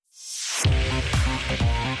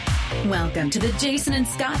Welcome to the Jason and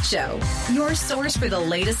Scott Show, your source for the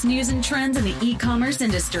latest news and trends in the e-commerce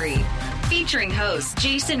industry. Featuring host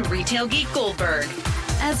Jason Retail Geek Goldberg,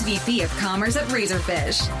 SVP of Commerce at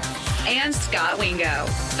Razorfish, and Scott Wingo,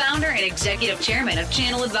 founder and executive chairman of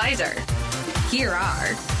Channel Advisor. Here are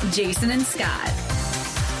Jason and Scott.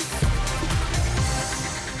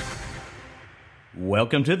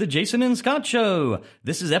 Welcome to the Jason and Scott Show.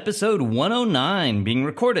 This is episode 109, being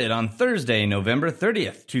recorded on Thursday, November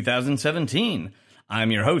 30th, 2017.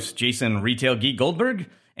 I'm your host, Jason Retail Geek Goldberg,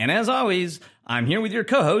 and as always, I'm here with your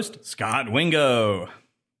co-host, Scott Wingo.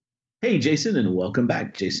 Hey, Jason, and welcome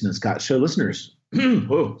back, Jason and Scott Show listeners.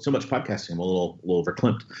 Whoa, so much podcasting. I'm a little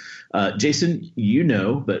verklempt. Jason, you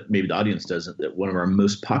know, but maybe the audience doesn't, that one of our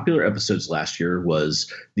most popular episodes last year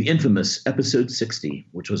was the infamous episode 60,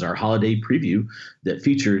 which was our holiday preview that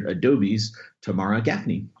featured Adobe's Tamara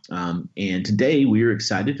Gaffney. And today we are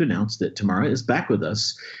excited to announce that Tamara is back with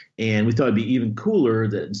us. And we thought it'd be even cooler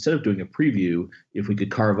that instead of doing a preview, if we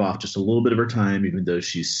could carve off just a little bit of her time, even though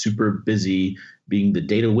she's super busy being the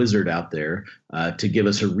data wizard out there, to give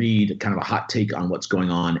us a read, kind of a hot take on what's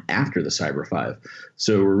going on after the Cyber 5.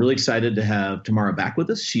 So we're really excited to have Tamara back with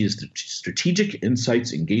us. She is the Strategic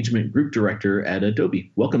Insights Engagement Group Director at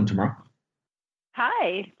Adobe. Welcome, Tamara.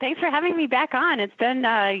 Hi. Thanks for having me back on. It's been,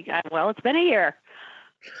 it's been a year.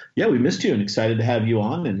 Yeah, we missed you and excited to have you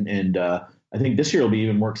on. And I think this year will be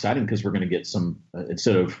even more exciting because we're going to get some,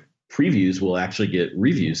 instead of previews, we'll actually get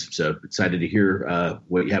reviews. So excited to hear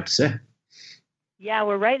what you have to say. Yeah,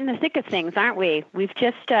 we're right in the thick of things, aren't we? We've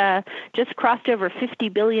just crossed over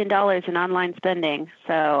 $50 billion in online spending.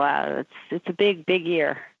 So it's a big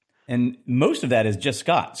year. And most of that is just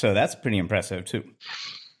Scott. So that's pretty impressive, too.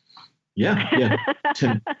 Yeah.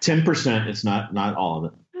 10%. It's not all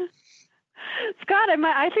of it. Scott,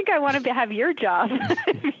 I think I want to have your job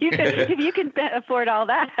if you can afford all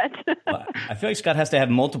that. Well, I feel like Scott has to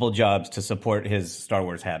have multiple jobs to support his Star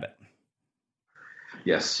Wars habit.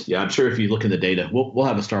 Yes. Yeah, I'm sure if you look in the data, we'll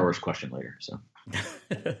have a Star Wars question later. So.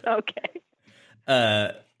 Okay.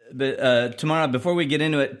 But Tamara, before we get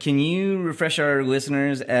into it, can you refresh our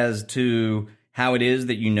listeners as to how it is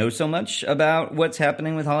that you know so much about what's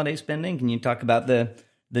happening with holiday spending? Can you talk about the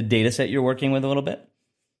data set you're working with a little bit?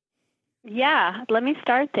 Yeah, let me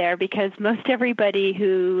start there because most everybody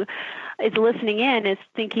who is listening in is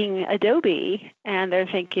thinking Adobe and they're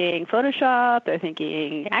thinking Photoshop, they're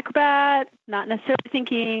thinking Acrobat, not necessarily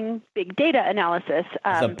thinking big data analysis.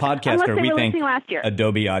 As a podcaster, we think last year.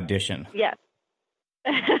 Adobe Audition. Yeah.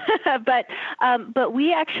 But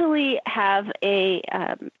we actually have a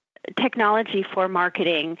technology for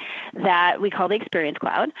marketing that we call the Experience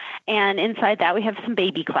Cloud. And inside that, we have some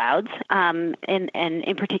baby clouds, and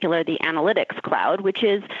in particular, the Analytics Cloud, which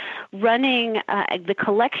is running the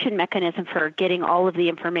collection mechanism for getting all of the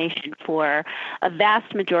information for a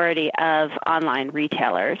vast majority of online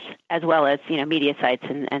retailers, as well as, media sites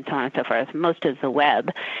and so on and so forth. Most of the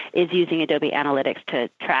web is using Adobe Analytics to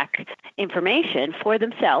track information for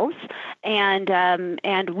themselves.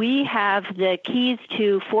 And we have the keys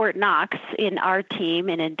to Fort Knox in our team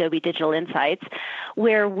in Adobe Digital Insights,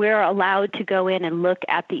 where we're allowed to go in and look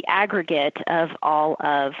at the aggregate of all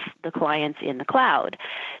of the clients in the cloud.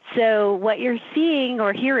 So what you're seeing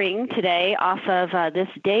or hearing today off of this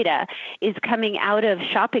data is coming out of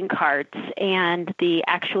shopping carts and the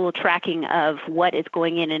actual tracking of what is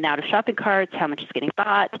going in and out of shopping carts, how much is getting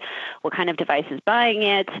bought, what kind of device is buying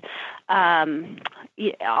it,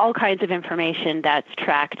 all kinds of information that's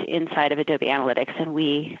tracked inside of Adobe Analytics, and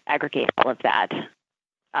we aggregate all of that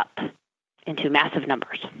up into massive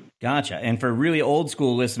numbers. Gotcha. And for really old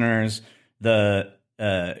school listeners, the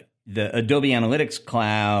Adobe Analytics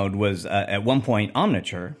Cloud was at one point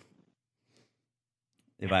Omniture.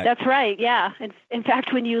 That's right. Yeah. In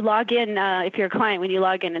fact, when you log in, if you're a client, when you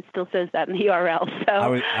log in, it still says that in the URL. So I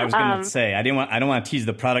was going to say I don't want to tease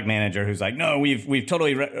the product manager who's like, no, we've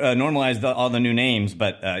totally normalized all the new names,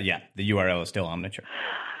 but the URL is still Omniture.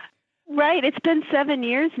 Right. It's been 7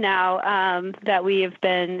 years now that we have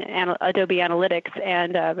been Adobe Analytics,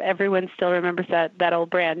 and everyone still remembers that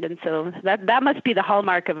old brand. And so that must be the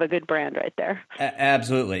hallmark of a good brand right there.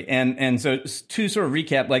 Absolutely. And so to sort of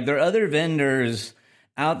recap, like there are other vendors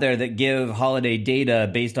out there that give holiday data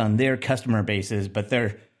based on their customer bases, but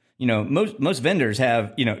they're, most vendors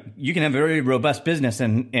have, you can have a very robust business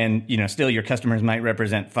and still your customers might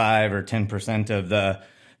represent 5 or 10% of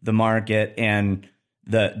the market. And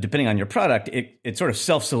depending on your product, it sort of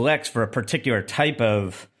self-selects for a particular type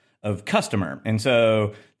of customer. And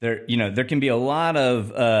so there can be a lot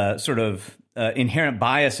of inherent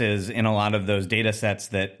biases in a lot of those data sets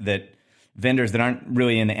that vendors that aren't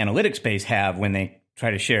really in the analytics space have when they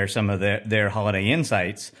try to share some of their holiday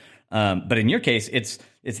insights. But in your case, it's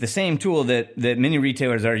the same tool that many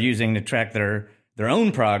retailers are using to track their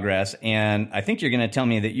own progress. And I think you're going to tell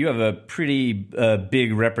me that you have a pretty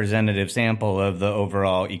big representative sample of the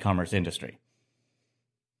overall e-commerce industry.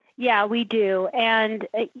 Yeah, we do. And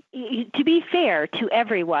to be fair to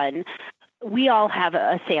everyone, we all have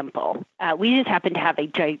a sample. We just happen to have a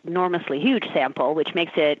ginormously huge sample, which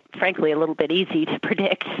makes it, frankly, a little bit easy to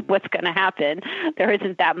predict what's going to happen. There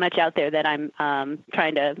isn't that much out there that I'm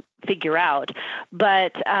trying to figure out.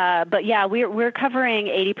 But yeah, we're covering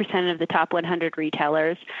 80% of the top 100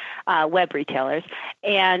 retailers, web retailers,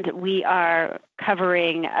 and we are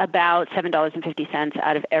covering about $7.50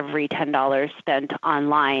 out of every $10 spent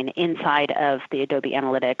online inside of the Adobe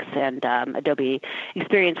Analytics and Adobe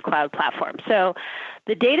Experience Cloud platform. So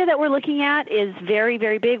the data that we're looking at is very,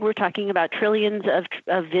 very big. We're talking about trillions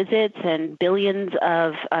of visits and billions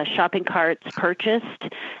of shopping carts purchased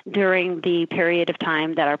during the period of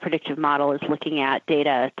time that our predictive model is looking at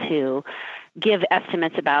data to give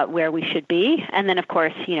estimates about where we should be. And then, of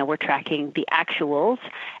course, we're tracking the actuals.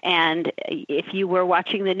 And if you were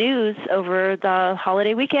watching the news over the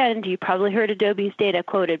holiday weekend, you probably heard Adobe's data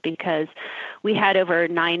quoted because we had over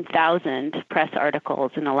 9,000 press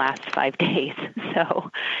articles in the last 5 days.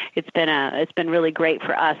 So it's been really great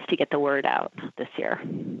for us to get the word out this year.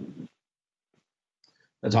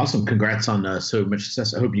 That's awesome. Congrats on so much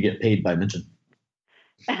success. I hope you get paid by mention.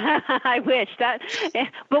 I wish that,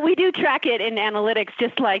 but we do track it in analytics,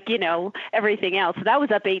 just like, everything else. That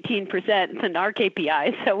was up 18% in our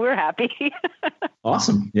KPI, so we're happy.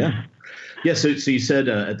 Awesome. Yeah. Yeah. So you said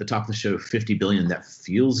at the top of the show, 50 billion, that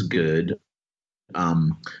feels good.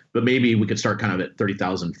 But maybe we could start kind of at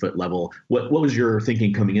 30,000 foot level. What was your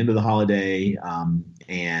thinking coming into the holiday?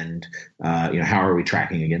 And how are we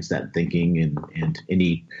tracking against that thinking and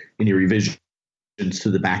any revisions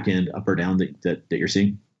to the back end, up or down, that you're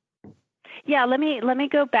seeing? Yeah, let me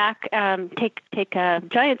go back, take a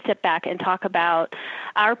giant step back and talk about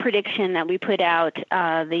our prediction that we put out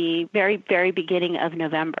the very, very beginning of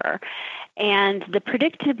November. And the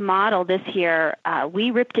predictive model this year,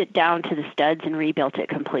 we ripped it down to the studs and rebuilt it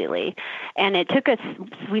completely. And it took us,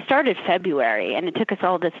 we started February, and it took us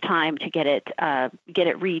all this time to get it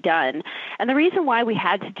redone. And the reason why we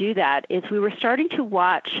had to do that is we were starting to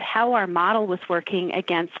watch how our model was working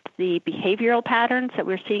against the behavioral patterns that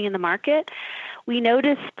we're seeing in the market. We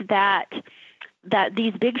noticed that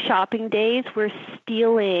these big shopping days were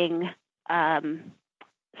stealing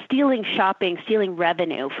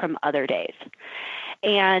revenue from other days.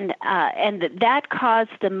 And that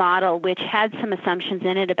caused the model, which had some assumptions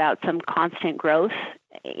in it about some constant growth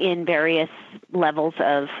in various levels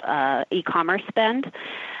of e-commerce spend,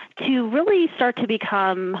 to really start to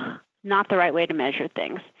become not the right way to measure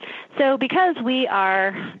things. So because we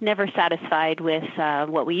are never satisfied with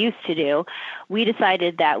what we used to do, we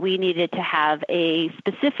decided that we needed to have a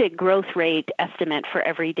specific growth rate estimate for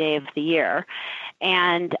every day of the year.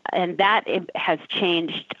 And that has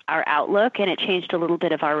changed our outlook, and it changed a little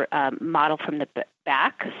bit of our model from the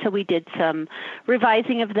back. So we did some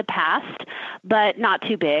revising of the past, but not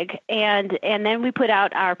too big. And then we put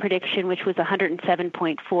out our prediction, which was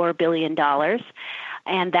 $107.4 billion.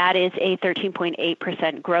 And that is a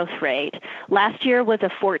 13.8% growth rate. Last year was a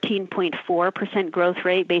 14.4% growth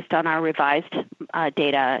rate based on our revised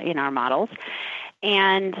data in our models.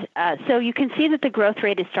 And so you can see that the growth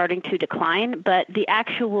rate is starting to decline, but the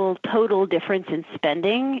actual total difference in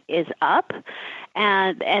spending is up.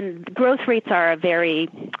 And growth rates are a very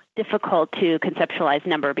difficult to conceptualize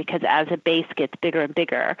number, because as a base gets bigger and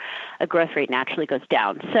bigger, a growth rate naturally goes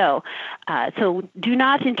down. So do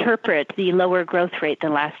not interpret the lower growth rate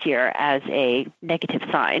than last year as a negative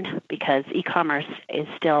sign, because e-commerce is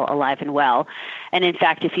still alive and well. And in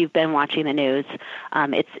fact, if you've been watching the news,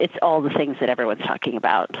 it's all the things that everyone's talking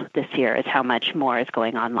about this year, is how much more is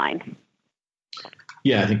going online.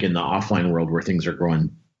 Yeah, I think in the offline world where things are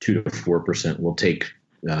growing 2 to 4%, we'll take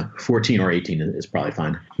 14 or 18 is probably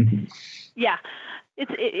fine. Yeah,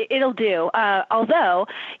 it'll do. Although,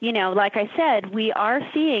 like I said, we are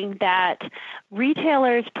seeing that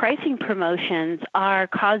retailers' pricing promotions are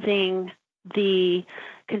causing the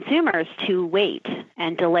consumers to wait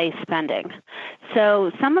and delay spending.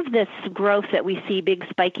 So some of this growth that we see, big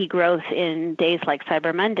spiky growth in days like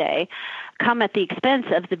Cyber Monday, come at the expense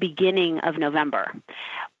of the beginning of November,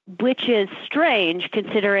 which is strange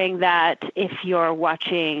considering that if you're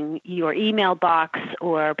watching your email box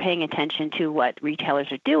or paying attention to what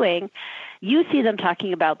retailers are doing, you see them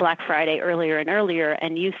talking about Black Friday earlier and earlier,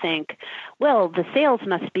 and you think, well, the sales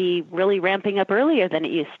must be really ramping up earlier than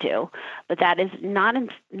it used to. But that is not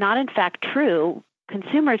in fact true,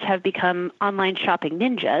 consumers have become online shopping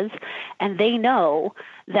ninjas, and they know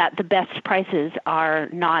that the best prices are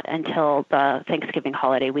not until the Thanksgiving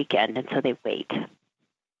holiday weekend, and so they wait.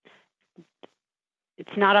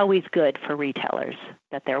 It's not always good for retailers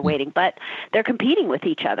that they're waiting, but they're competing with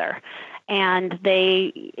each other. And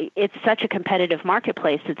it's such a competitive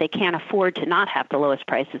marketplace that they can't afford to not have the lowest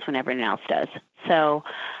prices when everyone else does. So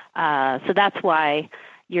that's why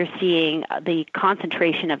you're seeing the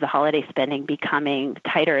concentration of the holiday spending becoming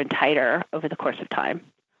tighter and tighter over the course of time.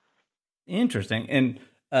 Interesting. And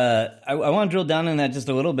I want to drill down on that just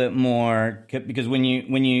a little bit more, because when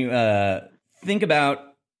you think about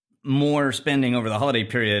more spending over the holiday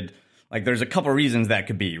period, like there's a couple reasons that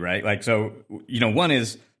could be, right? Like, so, one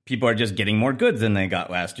is people are just getting more goods than they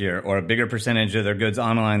got last year, or a bigger percentage of their goods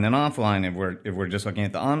online than offline if we're just looking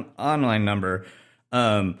at the online number.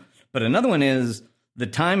 But another one is the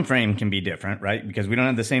time frame can be different, right? Because we don't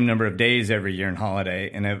have the same number of days every year in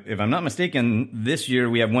holiday. And if I'm not mistaken, this year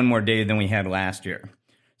we have one more day than we had last year.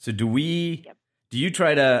 So do you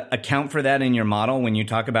try to account for that in your model when you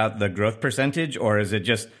talk about the growth percentage, or is it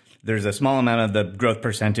just there's a small amount of the growth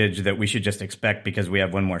percentage that we should just expect because we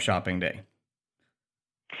have one more shopping day?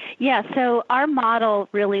 Yeah, so our model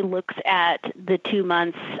really looks at the 2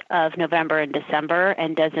 months of November and December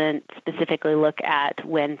and doesn't specifically look at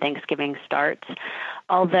when Thanksgiving starts.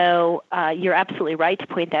 Although you're absolutely right to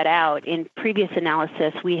point that out. In previous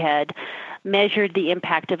analysis, we had measured the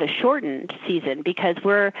impact of a shortened season because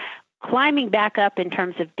we're climbing back up in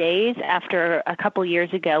terms of days. After a couple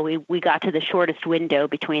years ago, we got to the shortest window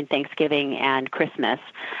between Thanksgiving and Christmas.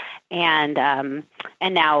 And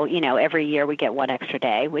now, every year we get one extra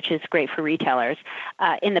day, which is great for retailers.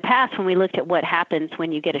 In the past, when we looked at what happens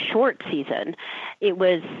when you get a short season, it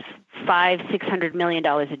was $500-600 million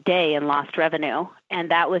a day in lost revenue. And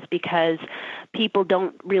that was because people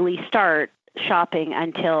don't really start shopping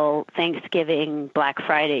until Thanksgiving, Black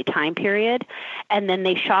Friday time period. And then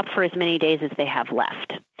they shop for as many days as they have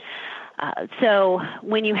left. So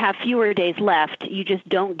when you have fewer days left, you just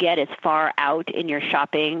don't get as far out in your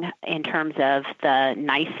shopping in terms of the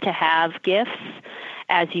nice-to-have gifts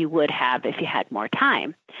as you would have if you had more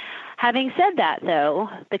time. Having said that, though,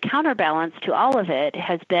 the counterbalance to all of it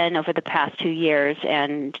has been over the past 2 years,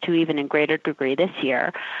 and to even a greater degree this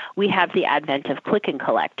year, we have the advent of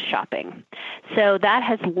click-and-collect shopping. So that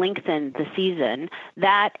has lengthened the season,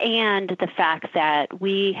 that and the fact that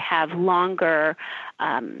we have longer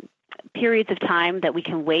periods of time that we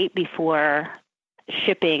can wait before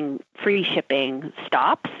free shipping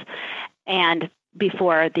stops, and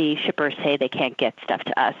before the shippers say they can't get stuff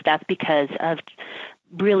to us. That's because of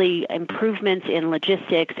really improvements in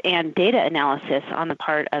logistics and data analysis on the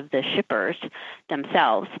part of the shippers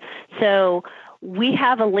themselves. So we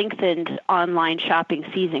have a lengthened online shopping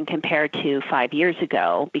season compared to 5 years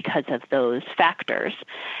ago because of those factors.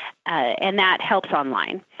 And that helps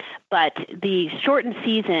online. But the shortened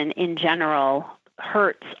season in general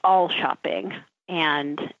hurts all shopping,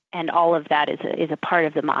 and all of that is a part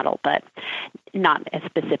of the model, but not as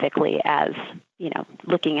specifically as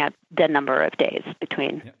looking at the number of days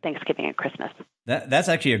between Thanksgiving and Christmas. That's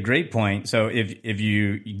actually a great point. So if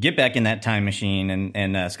you get back in that time machine,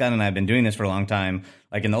 and Scott and I have been doing this for a long time,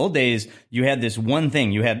 like in the old days, you had this one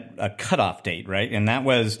thing, you had a cutoff date, right? And that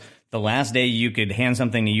was the last day you could hand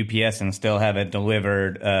something to UPS and still have it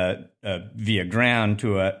delivered via ground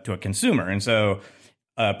to a consumer. And so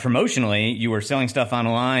promotionally, you were selling stuff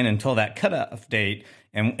online until that cutoff date.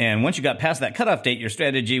 And once you got past that cutoff date, your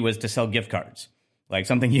strategy was to sell gift cards, like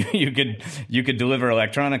something you could deliver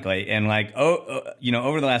electronically. And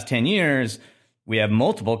over the last 10 years, we have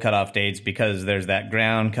multiple cutoff dates because there's that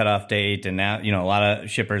ground cutoff date, and now a lot of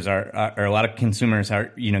shippers or a lot of consumers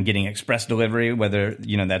are getting express delivery, whether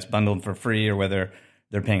that's bundled for free or whether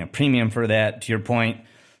they're paying a premium for that. To your point,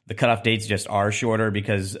 the cutoff dates just are shorter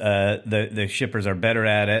because the shippers are better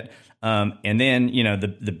at it. And then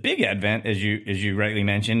the big advent, as you rightly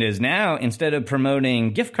mentioned, is now instead of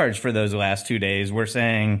promoting gift cards for those last 2 days, we're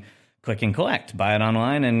saying click and collect, buy it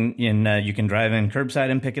online, and you can drive in curbside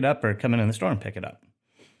and pick it up, or come in the store and pick it up.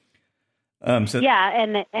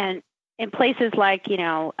 And in places like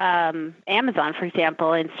Amazon, for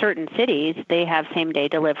example, in certain cities, they have same day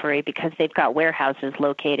delivery because they've got warehouses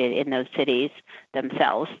located in those cities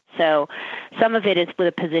themselves. So some of it is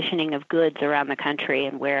with the positioning of goods around the country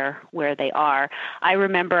and where they are. I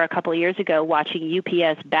remember a couple of years ago watching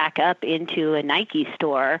UPS back up into a Nike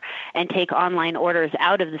store and take online orders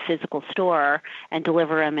out of the physical store and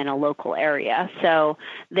deliver them in a local area. So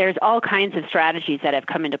there's all kinds of strategies that have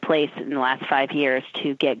come into place in the last 5 years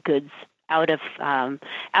to get goods out of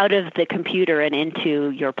the computer and into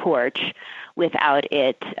your porch without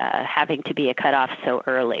it having to be a cutoff so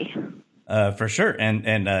early. For sure, and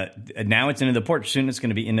now it's into the porch. Soon it's going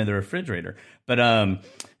to be into the refrigerator. But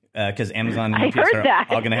because Amazon and UPS are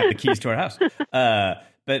all going to have the keys to our house.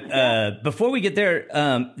 But before we get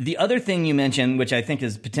there, the other thing you mentioned, which I think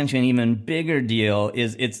is potentially an even bigger deal,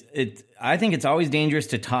 is I think it's always dangerous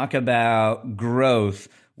to talk about growth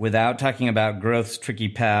without talking about growth's tricky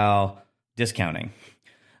pal, discounting.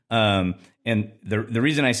 And the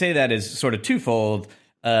reason I say that is sort of twofold.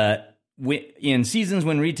 In seasons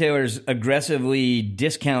when retailers aggressively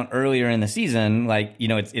discount earlier in the season, like,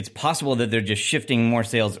 it's possible that they're just shifting more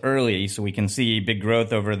sales early, so we can see big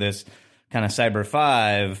growth over this kind of Cyber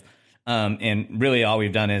 5. And really all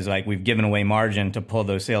we've done is we've given away margin to pull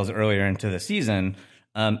those sales earlier into the season.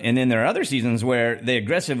 And then there are other seasons where they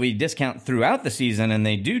aggressively discount throughout the season and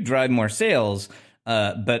they do drive more sales.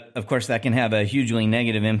 But of course that can have a hugely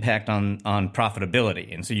negative impact on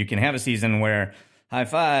profitability. And so you can have a season where, high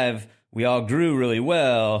five, we all grew really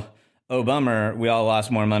well. Oh, bummer, we all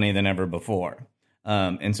lost more money than ever before.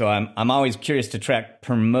 And so I'm always curious to track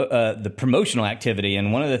the promotional activity.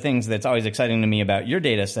 And one of the things that's always exciting to me about your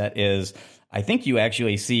data set is I think you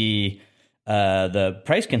actually see the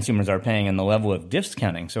price consumers are paying and the level of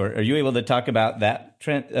discounting. So are you able to talk about that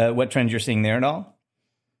trend, what trends you're seeing there at all?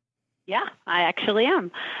 Yeah, I actually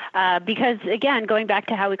am. Because, again, going back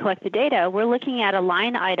to how we collect the data, we're looking at a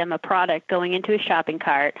line item, a product going into a shopping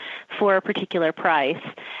cart for a particular price,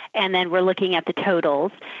 and then we're looking at the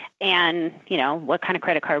totals and, what kind of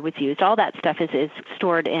credit card was used. All that stuff is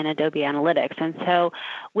stored in Adobe Analytics. And so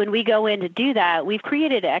when we go in to do that, we've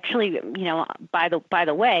created actually, by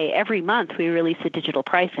the way, every month we release a digital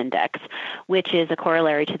price index, which is a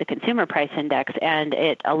corollary to the consumer price index, and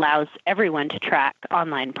it allows everyone to track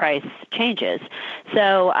online price changes.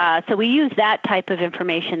 So we use that type of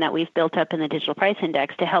information that we've built up in the digital price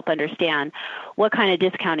index to help understand what kind of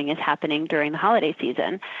discounting is happening during the holiday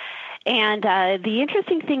season. And the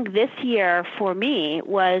interesting thing this year for me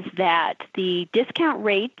was that the discount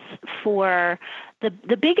rates for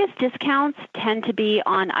the biggest discounts tend to be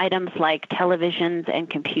on items like televisions and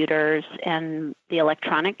computers, and the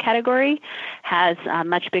electronic category has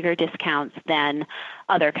much bigger discounts than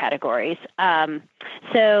other categories.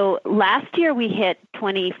 So last year we hit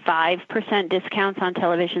 25% discounts on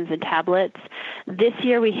televisions and tablets. This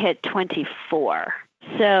year we hit 24%.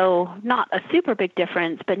 So not a super big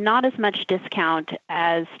difference, but not as much discount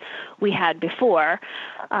as we had before.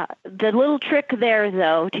 The little trick there,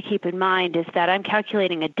 though, to keep in mind is that I'm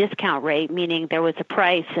calculating a discount rate, meaning there was a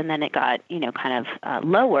price and then it got, kind of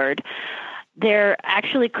lowered. There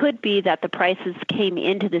actually could be that the prices came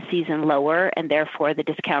into the season lower, and therefore the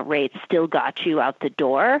discount rate still got you out the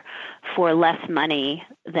door for less money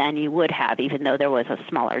than you would have, even though there was a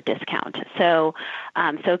smaller discount. So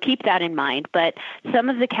keep that in mind. But some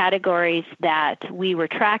of the categories that we were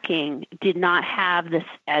tracking did not have this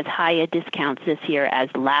as high a discounts this year as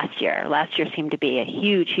last year. Last year seemed to be a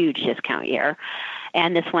huge, huge discount year,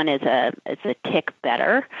 and this one is a tick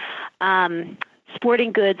better.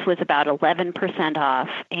 Sporting goods was about 11% off,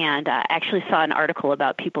 and I actually saw an article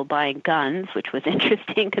about people buying guns, which was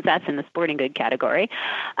interesting because that's in the sporting good category.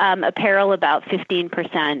 Apparel about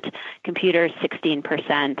 15%, computers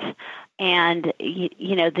 16%, and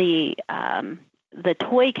the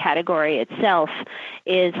toy category itself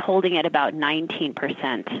is holding at about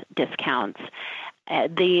 19% discounts.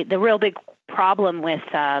 The real big problem with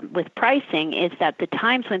pricing is that the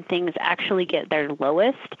times when things actually get their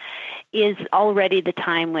lowest is already the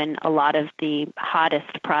time when a lot of the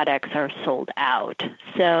hottest products are sold out.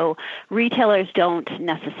 So retailers don't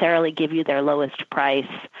necessarily give you their lowest price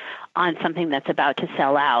on something that's about to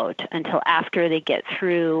sell out until after they get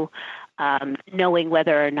through knowing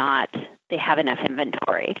whether or not they have enough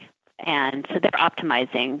inventory. And so they're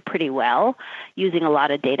optimizing pretty well, using a lot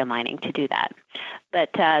of data mining to do that. But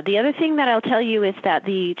the other thing that I'll tell you is that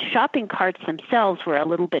the shopping carts themselves were a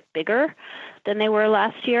little bit bigger than they were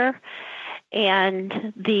last year.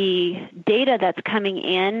 And the data that's coming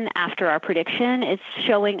in after our prediction is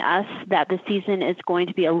showing us that the season is going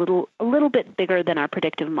to be a little bit bigger than our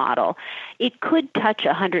predictive model. It could touch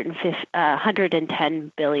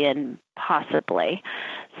 110 billion possibly.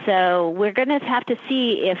 So we're going to have to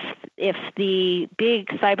see if the big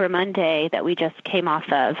Cyber Monday that we just came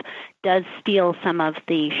off of does steal some of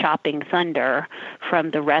the shopping thunder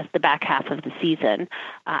from the back half of the season.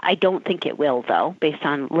 I don't think it will, though, based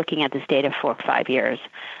on looking at this data for 5 years.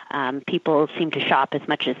 People seem to shop as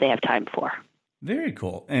much as they have time for. Very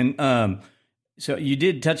cool. And so you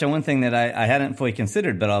did touch on one thing that I hadn't fully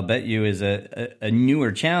considered, but I'll bet you is a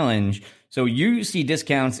newer challenge. So you see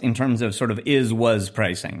discounts in terms of sort of was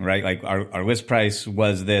pricing, right? Like our list price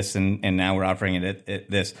was this, and now we're offering it at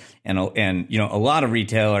this, and a lot of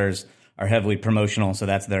retailers are heavily promotional, so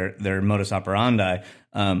that's their modus operandi.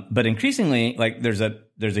 But increasingly, like there's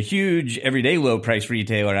a huge everyday low price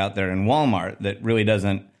retailer out there in Walmart that really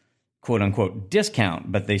doesn't quote unquote discount,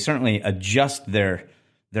 but they certainly adjust their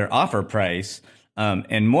offer price.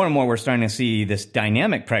 And more we're starting to see this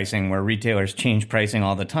dynamic pricing where retailers change pricing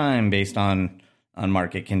all the time based on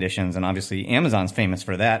market conditions. And obviously Amazon's famous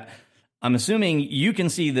for that. I'm assuming you can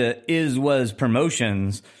see the was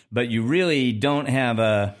promotions, but you really don't have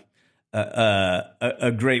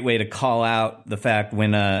a great way to call out the fact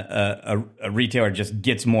when a retailer just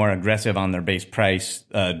gets more aggressive on their base price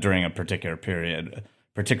during a particular period,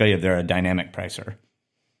 particularly if they're a dynamic pricer.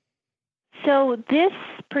 So this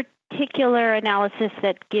particular analysis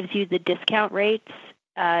that gives you the discount rates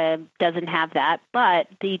doesn't have that, but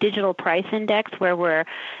the digital price index, where we're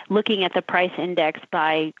looking at the price index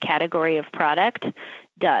by category of product,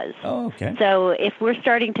 does. Oh, okay. So if we're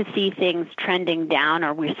starting to see things trending down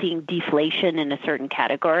or we're seeing deflation in a certain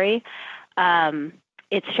category,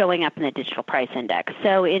 it's showing up in the digital price index.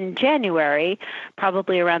 So in January,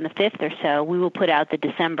 probably around the 5th or so, we will put out the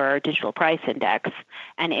December digital price index,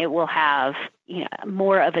 and it will have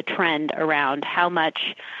more of a trend around how much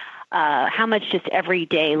just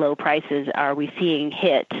everyday low prices are we seeing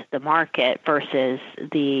hit the market versus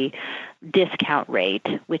the discount rate,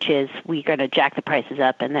 which is we're going to jack the prices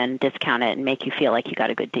up and then discount it and make you feel like you got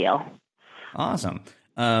a good deal. Awesome.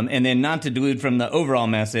 And then not to dilute from the overall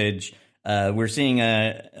message, we're seeing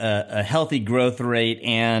a healthy growth rate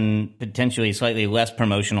and potentially slightly less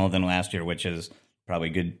promotional than last year, which is probably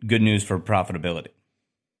good news for profitability.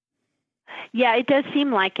 Yeah, it does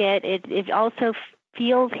seem like it. It also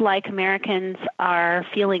feels like Americans are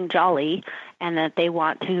feeling jolly and that they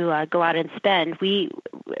want to go out and spend. We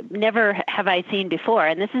never have I seen before,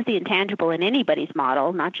 and this is the intangible in anybody's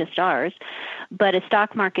model, not just ours, but a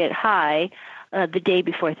stock market high the day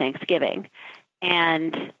before Thanksgiving.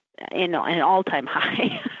 And an all-time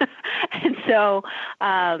high. And so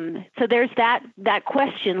there's that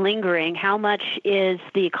question lingering. How much is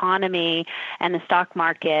the economy and the stock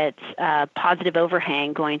market's positive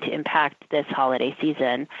overhang going to impact this holiday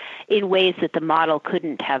season in ways that the model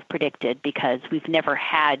couldn't have predicted, because we've never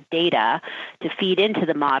had data to feed into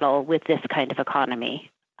the model with this kind of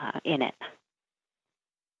economy in it.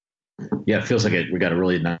 Yeah, it feels like we got a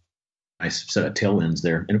really nice set of tailwinds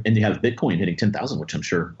there. And you have Bitcoin hitting 10,000, which I'm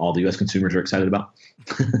sure all the U.S. consumers are excited about.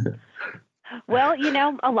 Well,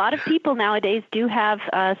 a lot of people nowadays do have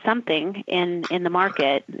something in the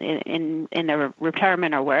market, in their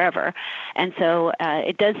retirement or wherever. And so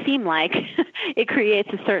it does seem like it creates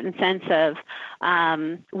a certain sense of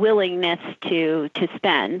willingness to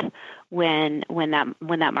spend when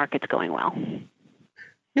that market's going well.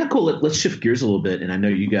 Yeah, cool. Let's shift gears a little bit. And I know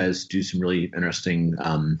you guys do some really interesting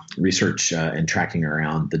research and tracking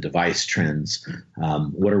around the device trends.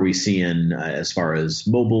 What are we seeing as far as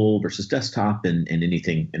mobile versus desktop, and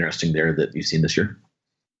anything interesting there that you've seen this year?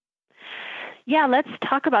 Yeah, let's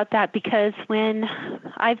talk about that, because when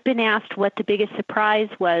I've been asked what the biggest surprise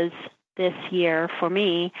was this year for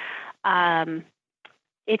me,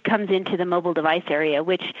 it comes into the mobile device area,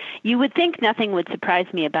 which you would think nothing would surprise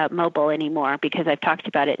me about mobile anymore, because I've talked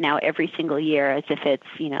about it now every single year as if it's,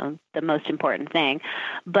 the most important thing.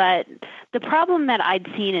 But the problem that I'd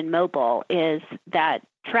seen in mobile is that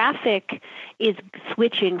traffic is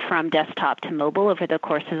switching from desktop to mobile over the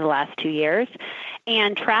course of the last 2 years.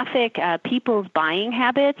 And traffic, people's buying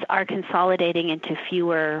habits are consolidating into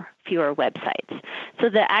fewer websites. So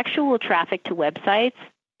the actual traffic to websites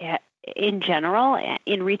in general,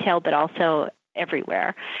 in retail, but also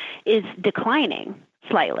everywhere, is declining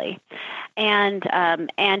slightly. And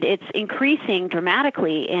it's increasing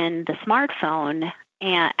dramatically in the smartphone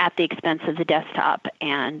at the expense of the desktop,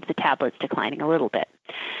 and the tablet's declining a little bit.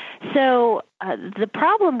 So the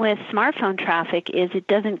problem with smartphone traffic is it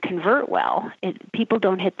doesn't convert well. People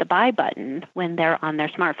don't hit the buy button when they're on their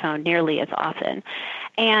smartphone nearly as often.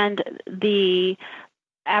 And the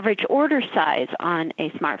average order size on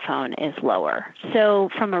a smartphone is lower. So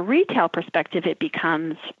from a retail perspective, it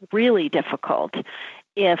becomes really difficult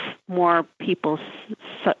if more people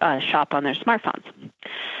shop on their smartphones.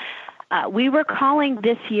 We were calling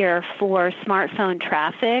this year for smartphone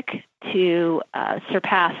traffic to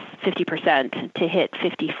surpass 50%, to hit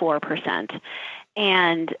 54%.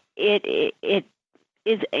 And it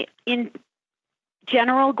is in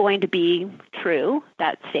general going to be true,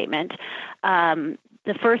 that statement.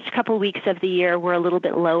 The first couple weeks of the year were a little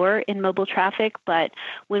bit lower in mobile traffic, but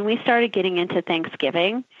when we started getting into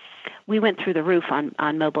Thanksgiving, we went through the roof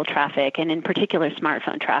on mobile traffic, and in particular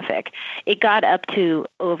smartphone traffic. It got up to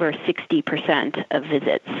over 60% of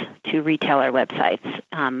visits to retailer websites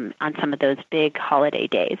on some of those big holiday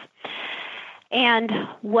days. And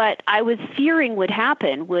what I was fearing would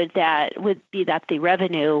happen would be that the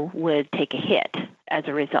revenue would take a hit as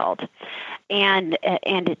a result. And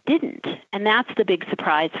it didn't. And that's the big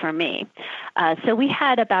surprise for me. So we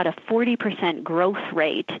had about a 40% growth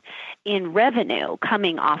rate in revenue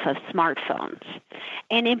coming off of smartphones.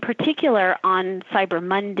 And in particular, on Cyber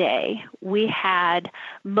Monday, we had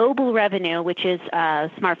mobile revenue, which is a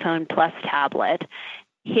smartphone plus tablet,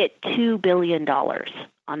 hit $2 billion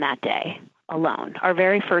on that day alone, our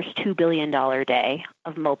very first $2 billion day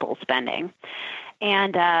of mobile spending.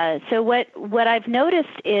 And so what I've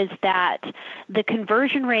noticed is that the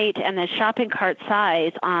conversion rate and the shopping cart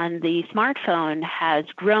size on the smartphone has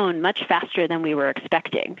grown much faster than we were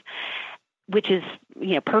expecting, which is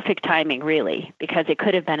perfect timing, really, because it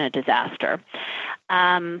could have been a disaster.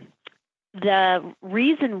 The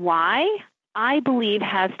reason why, I believe,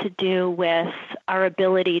 has to do with our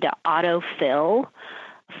ability to autofill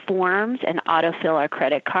forms and autofill our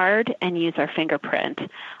credit card and use our fingerprint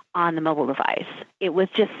on the mobile device. It was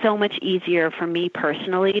just so much easier for me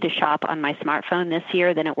personally to shop on my smartphone this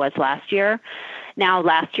year than it was last year. Now,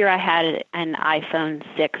 last year I had an iPhone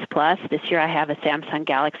 6 Plus. This year I have a Samsung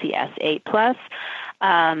Galaxy S8 Plus.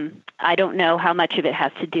 I don't know how much of it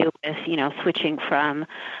has to do with, switching from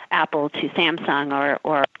Apple to Samsung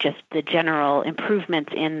or just the general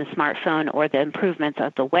improvements in the smartphone or the improvements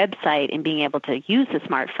of the website in being able to use the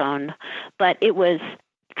smartphone, but it was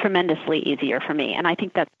tremendously easier for me. And I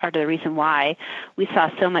think that's part of the reason why we saw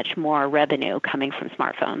so much more revenue coming from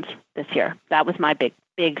smartphones this year. That was my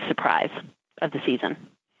big surprise of the season.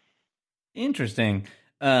 Interesting.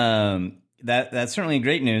 That's certainly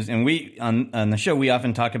great news. And we on the show, we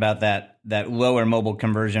often talk about that lower mobile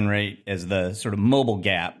conversion rate as the sort of mobile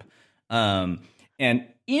gap. And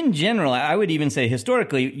in general, I would even say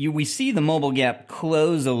historically, we see the mobile gap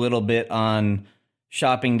close a little bit on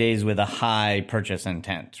shopping days with a high purchase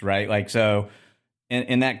intent, right? Like, so,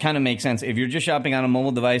 and that kind of makes sense. If you're just shopping on a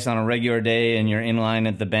mobile device on a regular day and you're in line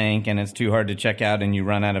at the bank and it's too hard to check out and you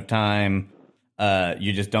run out of time,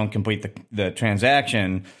 you just don't complete the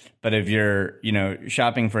transaction. But if you're,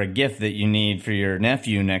 shopping for a gift that you need for your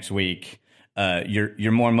nephew next week,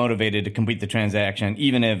 you're more motivated to complete the transaction,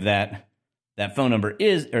 even if that phone number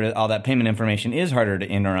is, or all that payment information is harder to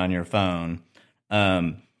enter on your phone.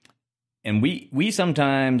 And we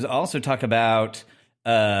sometimes also talk about,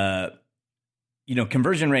 conversion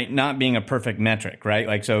rate not being a perfect metric, right?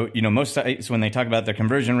 Like, so, most sites, when they talk about their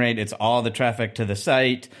conversion rate, it's all the traffic to the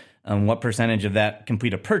site, what percentage of that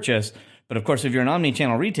complete a purchase. But of course, if you're an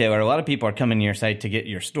omni-channel retailer, a lot of people are coming to your site to get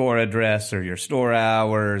your store address or your store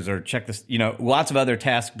hours or check this, lots of other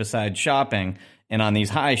tasks besides shopping. And on these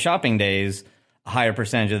high shopping days, a higher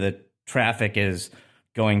percentage of the traffic is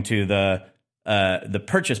going to the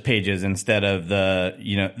purchase pages instead of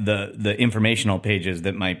the informational pages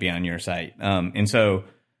that might be on your site. And so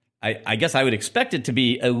I guess I would expect it to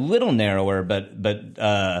be a little narrower, but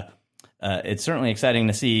it's certainly exciting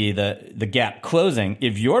to see the gap closing.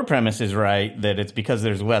 If your premise is right, that it's because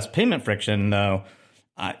there's less payment friction, though,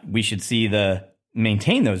 we should see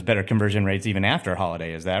maintain those better conversion rates even after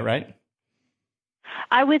holiday. Is that right?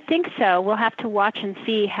 I would think so. We'll have to watch and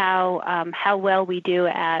see how well we do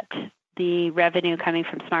at the revenue coming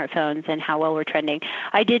from smartphones and how well we're trending.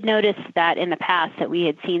 I did notice that in the past that we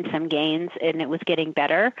had seen some gains and it was getting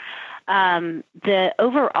better. The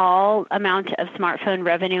overall amount of smartphone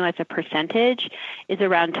revenue as a percentage is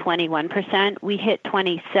around 21%. We hit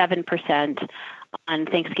 27% on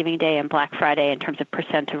Thanksgiving Day and Black Friday in terms of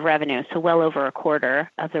percent of revenue. So well over a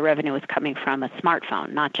quarter of the revenue is coming from a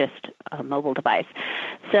smartphone, not just a mobile device.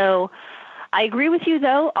 So I agree with you,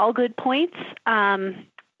 though. All good points.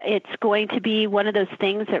 It's going to be one of those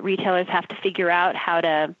things that retailers have to figure out how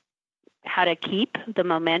to keep the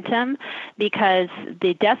momentum, because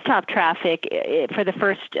the desktop traffic for the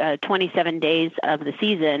first 27 days of the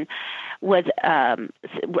season was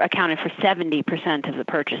accounted for 70% of the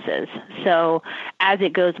purchases. So as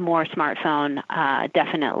it goes more smartphone,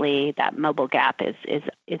 definitely that mobile gap is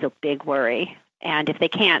a big worry. And if they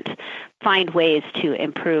can't find ways to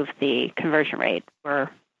improve the conversion rate, we're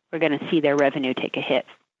going to see their revenue take a hit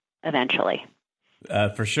eventually.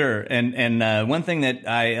 For sure. And one thing that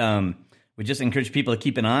I would just encourage people to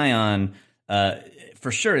keep an eye on,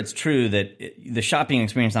 for sure it's true that the shopping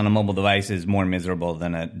experience on a mobile device is more miserable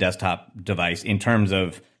than a desktop device in terms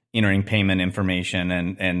of entering payment information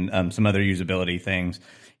and some other usability things.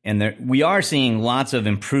 And we are seeing lots of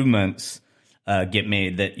improvements get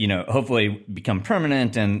made that, hopefully become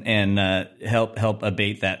permanent and help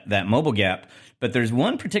abate that mobile gap. But there's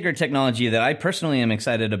one particular technology that I personally am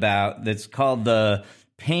excited about that's called the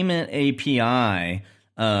Payment API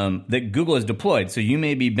that Google has deployed. So you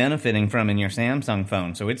may be benefiting from in your Samsung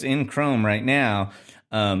phone. So it's in Chrome right now,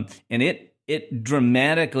 and it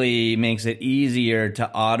dramatically makes it easier to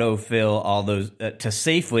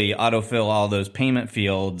safely autofill all those payment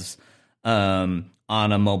fields on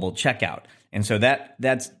a mobile checkout. And so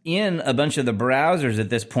that's in a bunch of the browsers at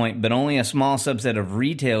this point, but only a small subset of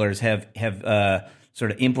retailers have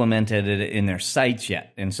sort of implemented it in their sites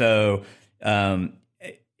yet. And so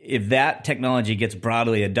if that technology gets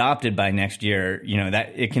broadly adopted by next year,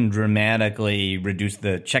 that it can dramatically reduce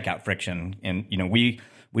the checkout friction. And we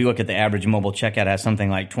look at the average mobile checkout as something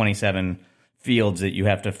like 27 fields that you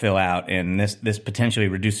have to fill out, and this potentially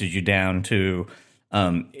reduces you down to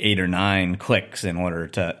 8 or 9 clicks in order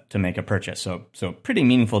to make a purchase. So pretty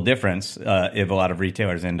meaningful difference if a lot of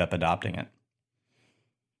retailers end up adopting it.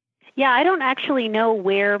 Yeah, I don't actually know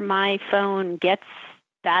where my phone gets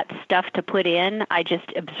that stuff to put in. I just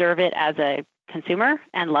observe it as a consumer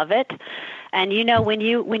and love it. And when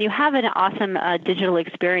you have an awesome digital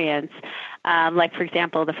experience, like for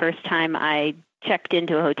example, the first time I checked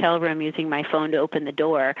into a hotel room using my phone to open the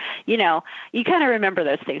door, you kind of remember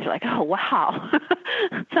those things. You're like, oh, wow,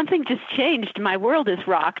 something just changed. My world is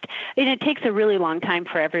rocked. And it takes a really long time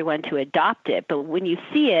for everyone to adopt it. But when you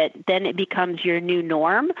see it, then it becomes your new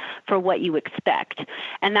norm for what you expect.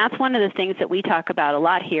 And that's one of the things that we talk about a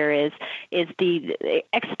lot here is the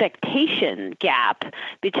expectation gap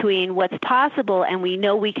between what's possible and we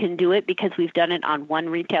know we can do it because we've done it on one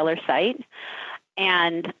retailer site.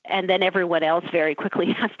 And then everyone else very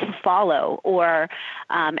quickly has to follow. Or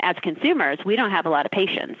as consumers, we don't have a lot of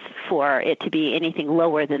patience for it to be anything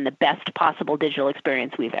lower than the best possible digital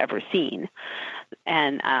experience we've ever seen.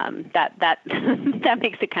 And that that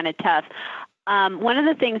makes it kind of tough. One of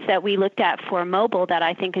the things that we looked at for mobile that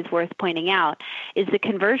I think is worth pointing out is the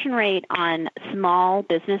conversion rate on small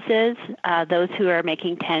businesses, those who are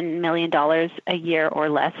making $10 million a year or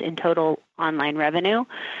less in total online revenue,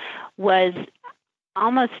 was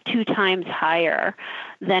almost 2 times higher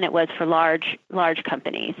than it was for large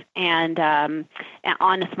companies and on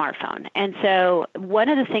a smartphone. And so one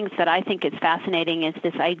of the things that I think is fascinating is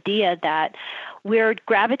this idea that we're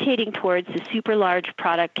gravitating towards the super large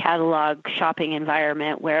product catalog shopping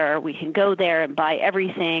environment where we can go there and buy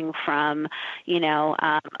everything from,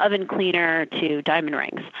 oven cleaner to diamond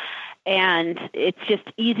rings. And it's just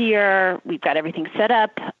easier. We've got everything set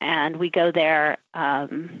up and we go there,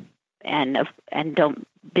 and don't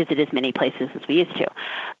visit as many places as we used to.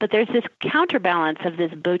 But there's this counterbalance of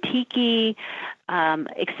this boutique-y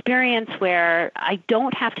experience where I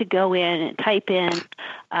don't have to go in and type in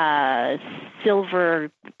silver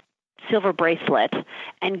bracelet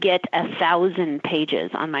and get 1,000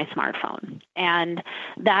 pages on my smartphone. And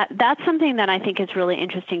that's something that I think is really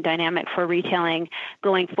interesting dynamic for retailing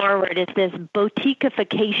going forward, is this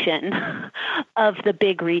boutiqueification of the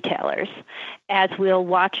big retailers, as we'll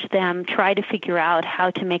watch them try to figure out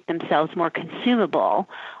how to make themselves more consumable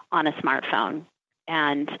on a smartphone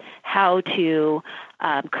and how to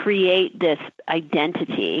create this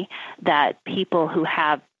identity that people who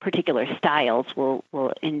have particular styles will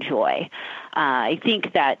enjoy. I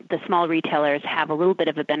think that the small retailers have a little bit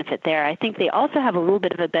of a benefit there. I think they also have a little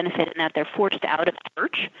bit of a benefit in that they're forced out of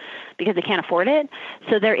search because they can't afford it.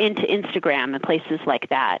 So they're into Instagram and places like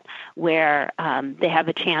that where they have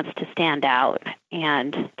a chance to stand out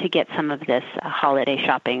and to get some of this holiday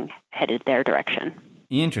shopping headed their direction.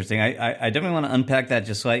 Interesting. I definitely want to unpack that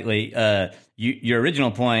just slightly. Your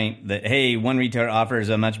original point that, hey, one retailer offers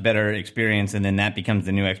a much better experience and then that becomes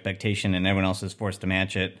the new expectation and everyone else is forced to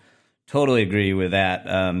match it. Totally agree with that.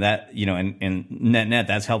 And net,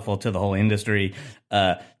 that's helpful to the whole industry.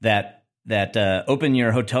 That open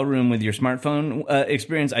your hotel room with your smartphone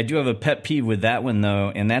experience. I do have a pet peeve with that one,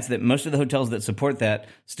 though, and that's that most of the hotels that support that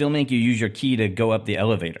still make you use your key to go up the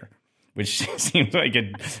elevator, which seems like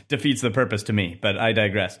it defeats the purpose to me, but I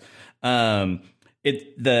digress.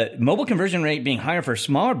 The mobile conversion rate being higher for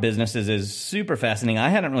smaller businesses is super fascinating. I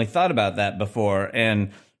hadn't really thought about that before,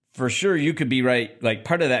 and for sure you could be right. Like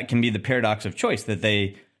part of that can be the paradox of choice that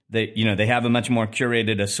they have a much more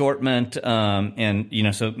curated assortment,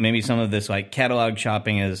 and so maybe some of this like catalog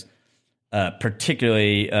shopping is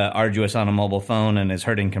particularly arduous on a mobile phone and is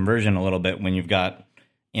hurting conversion a little bit when you've got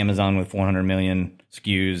Amazon with 400 million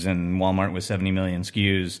SKUs and Walmart with 70 million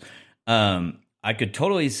SKUs. I could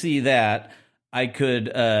totally see that. I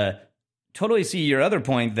could totally see your other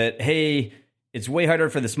point that, hey, it's way harder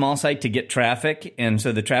for the small site to get traffic. And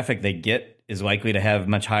so the traffic they get is likely to have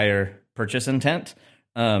much higher purchase intent.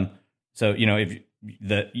 So, if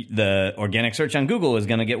the organic search on Google is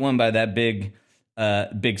going to get won by that big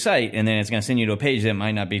site, and then it's going to send you to a page that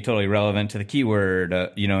might not be totally relevant to the keyword,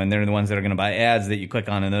 and they're the ones that are going to buy ads that you click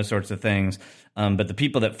on and those sorts of things. But the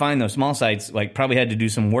people that find those small sites probably had to do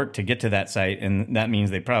some work to get to that site, and that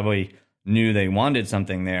means they probably knew they wanted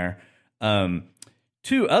something there.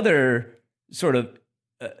 Two other sort of,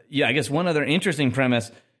 I guess one other interesting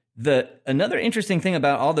premise. Another interesting thing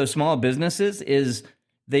about all those small businesses is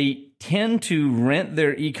they tend to rent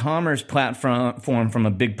their e-commerce platform from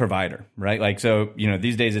a big provider, right?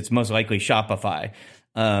 These days it's most likely Shopify.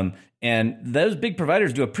 And those big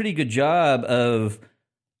providers do a pretty good job of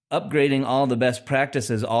upgrading all the best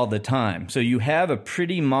practices all the time. So you have a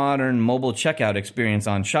pretty modern mobile checkout experience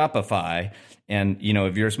on Shopify. And,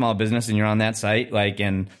 if you're a small business and you're on that site,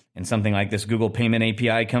 and something like this Google Payment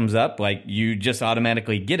API comes up, you just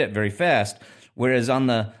automatically get it very fast. Whereas on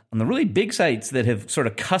the really big sites that have sort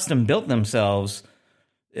of custom built themselves,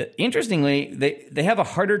 interestingly, they have a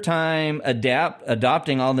harder time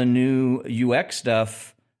adopting all the new UX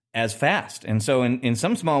stuff as fast. And so in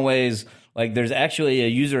some small ways, there's actually a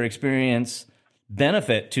user experience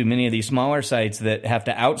benefit to many of these smaller sites that have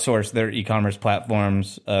to outsource their e-commerce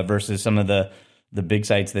platforms versus some of the big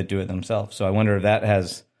sites that do it themselves. So I wonder if that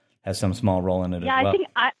has some small role in it as well.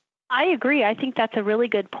 I agree. I think that's a really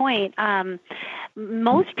good point.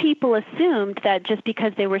 Most people assumed that just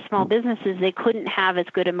because they were small businesses, they couldn't have as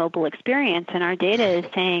good a mobile experience. And our data is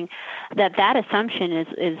saying that assumption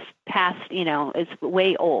is past, is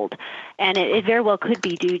way old. And it very well could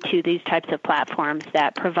be due to these types of platforms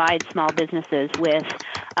that provide small businesses with,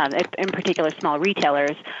 in particular small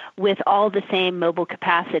retailers, with all the same mobile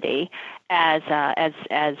capacity as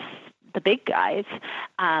the big guys.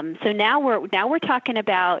 So now we're talking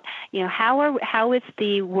about, how is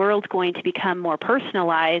the world going to become more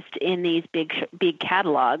personalized in these big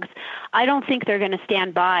catalogs? I don't think they're going to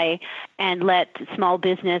stand by and let small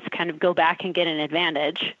business kind of go back and get an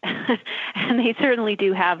advantage. And they certainly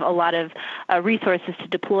do have a lot of resources to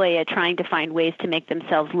deploy at trying to find ways to make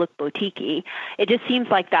themselves look boutique-y. It just seems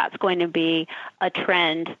like that's going to be a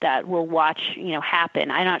trend that we'll watch,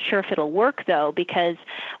 happen. I'm not sure if it'll work though, because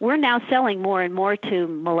we're now selling more and more to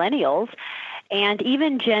millennials and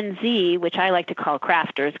even Gen Z, which I like to call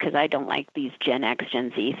crafters because I don't like these Gen X,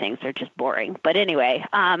 Gen Z things. They're just boring. But anyway,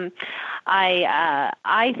 I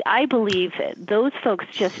believe those folks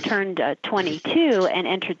just turned 22 and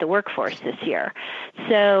entered the workforce this year.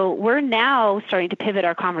 So we're now starting to pivot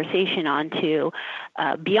our conversation onto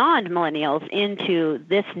beyond millennials into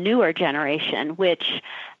this newer generation, which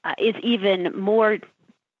is even more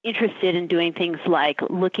interested in doing things like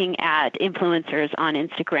looking at influencers on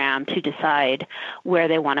Instagram to decide where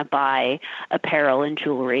they want to buy apparel and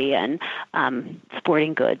jewelry and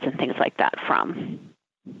sporting goods and things like that from.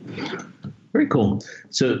 Very cool.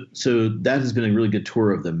 So that has been a really good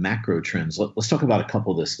tour of the macro trends. Let's talk about a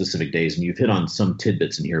couple of the specific days. And you've hit on some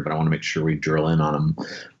tidbits in here, but I want to make sure we drill in on them.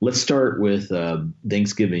 Let's start with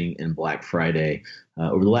Thanksgiving and Black Friday.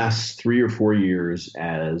 Over the last 3 or 4 years,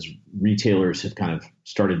 as retailers have kind of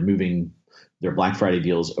started moving their Black Friday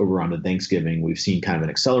deals over onto Thanksgiving, we've seen kind of an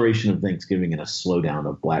acceleration of Thanksgiving and a slowdown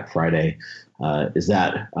of Black Friday. Is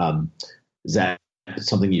that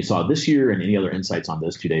something you saw this year, and any other insights on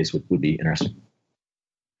those 2 days would be interesting?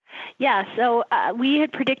 Yeah, so we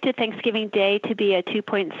had predicted Thanksgiving Day to be a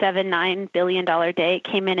 $2.79 billion day. It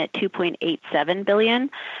came in at $2.87 billion,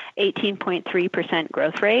 18.3%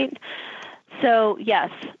 growth rate. So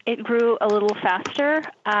yes, it grew a little faster.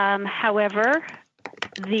 However,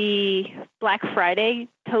 the Black Friday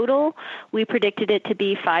total, we predicted it to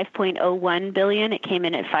be $5.01 billion. It came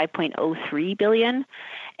in at $5.03 billion.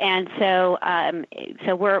 And so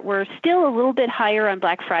we're still a little bit higher on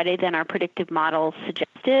Black Friday than our predictive model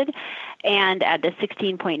suggested, and at the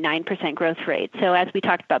 16.9% growth rate. So as we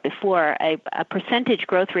talked about before, a percentage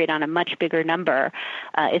growth rate on a much bigger number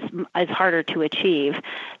is harder to achieve.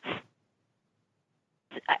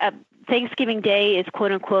 Thanksgiving Day is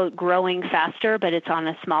quote unquote growing faster, but it's on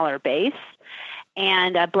a smaller base.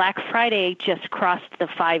 And Black Friday just crossed the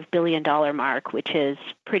 $5 billion mark, which is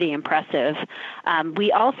pretty impressive.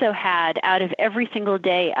 We also had, out of every single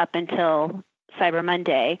day up until Cyber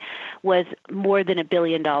Monday, was more than $1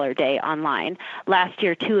 billion day online. Last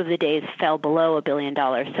year, 2 of the days fell below $1 billion.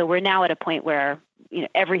 So we're now at a point where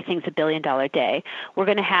everything's $1 billion day. We're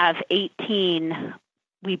going to have 18,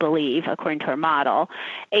 we believe, according to our model,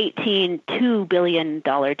 18 $2 billion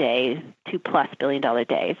days, $2+ billion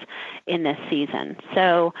days in this season.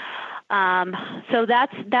 So So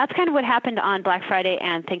that's kind of what happened on Black Friday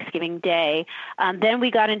and Thanksgiving Day. Then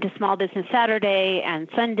we got into Small Business Saturday and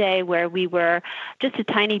Sunday, where we were just a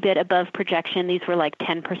tiny bit above projection. These were like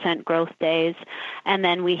 10% growth days. And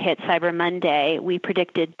then we hit Cyber Monday. We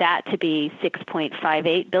predicted that to be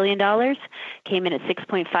 $6.58 billion, came in at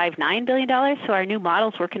 $6.59 billion. So our new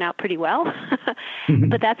model's working out pretty well.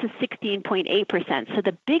 But that's a 16.8%. So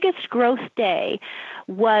the biggest growth day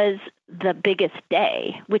was the biggest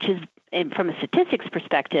day, which is, from a statistics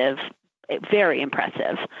perspective, very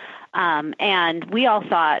impressive. And we all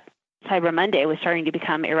thought Cyber Monday was starting to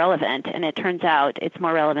become irrelevant, and it turns out it's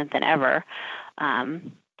more relevant than ever,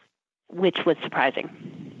 which was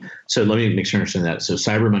surprising. So let me make sure I understand that. So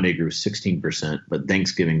Cyber Monday grew 16%, but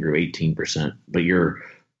Thanksgiving grew 18%. But you're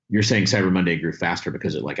saying Cyber Monday grew faster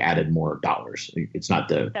because it added more dollars. It's not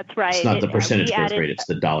the That's right. It's not the percentage growth rate. It's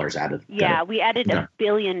the dollars added. Yeah, we added $1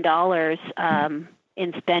 billion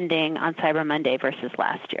in spending on Cyber Monday versus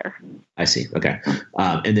last year. I see. Okay.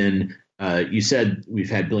 And then you said we've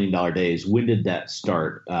had $1 billion days. When did that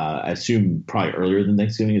start? I assume probably earlier than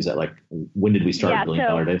Thanksgiving. Is that when did we start $1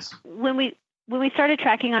 billion days? When we started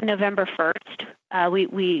tracking on November 1st,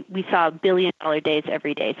 we saw $1 billion days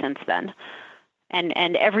every day since then.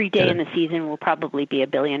 And every day in the season will probably be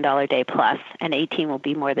 $1 billion day plus, and 18 will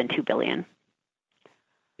be more than $2 billion.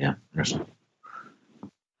 Yeah, interesting.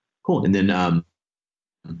 Cool. And then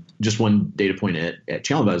just one data point at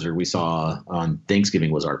Channel Advisor, we saw on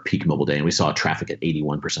Thanksgiving was our peak mobile day, and we saw traffic at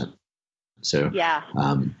 81%. So yeah,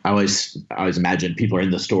 I always imagine people are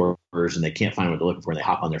in the stores and they can't find what they're looking for, and they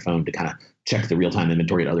hop on their phone to kind of check the real time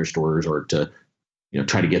inventory at other stores, or to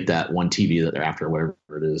try to get that one TV that they're after, whatever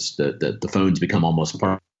it is. The phones become almost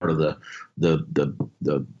part of the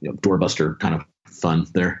doorbuster kind of fun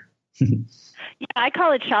there. Yeah, I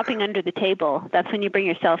call it shopping under the table. That's when you bring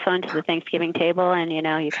your cell phone to the Thanksgiving table, and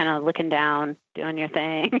you're kind of looking down, doing your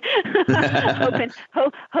thing,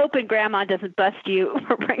 hoping Grandma doesn't bust you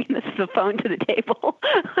for bringing the phone to the table.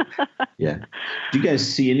 Yeah. Do you guys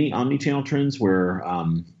see any omni-channel trends where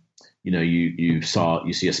you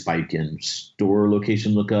see a spike in store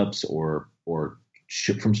location lookups or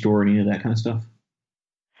ship from store, any of that kind of stuff?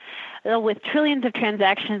 Well, with trillions of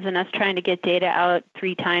transactions and us trying to get data out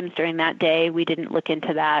 3 times during that day, we didn't look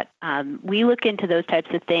into that. We look into those types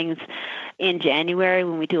of things in January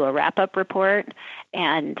when we do a wrap-up report,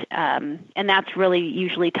 and that's really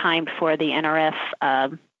usually timed for the NRF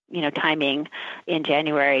timing in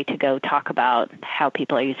January to go talk about how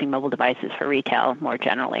people are using mobile devices for retail more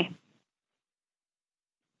generally.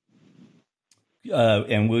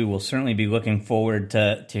 And we will certainly be looking forward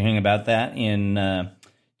to hearing about that in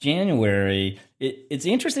January. It's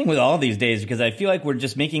interesting with all these days because I feel like we're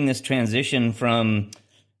just making this transition from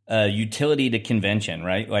utility to convention,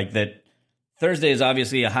 right? Like that Thursday is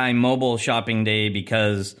obviously a high mobile shopping day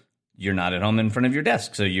because you're not at home in front of your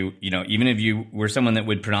desk. So even if you were someone that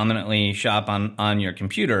would predominantly shop on your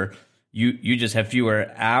computer, you just have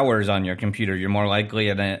fewer hours on your computer. You're more likely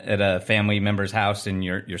at a family member's house and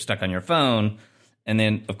you're stuck on your phone. And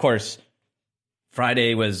then, of course,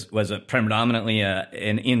 Friday was predominantly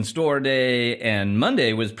an in-store day, and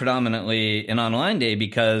Monday was predominantly an online day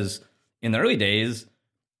because in the early days,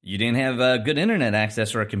 you didn't have good internet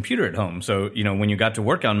access or a computer at home. So, when you got to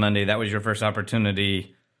work on Monday, that was your first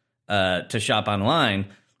opportunity to shop online.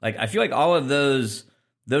 Like, I feel like all of those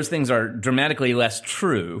things are dramatically less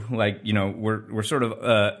true. Like, we're sort of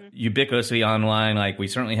ubiquitously online. Like, we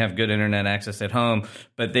certainly have good internet access at home,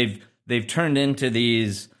 but they've turned into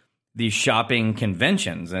these shopping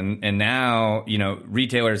conventions. And now,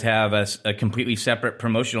 retailers have a completely separate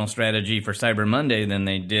promotional strategy for Cyber Monday than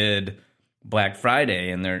they did Black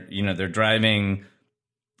Friday. And they're driving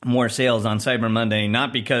more sales on Cyber Monday,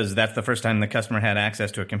 not because that's the first time the customer had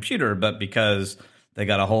access to a computer, but because they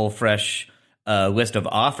got a whole fresh list of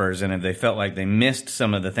offers. And if they felt like they missed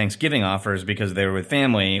some of the Thanksgiving offers because they were with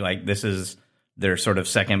family, like this is their sort of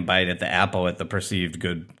second bite at the apple at the perceived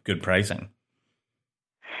good pricing.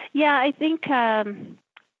 Yeah, I think I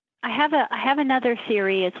have another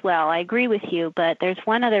theory as well. I agree with you, but there's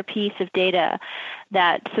one other piece of data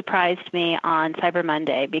that surprised me on Cyber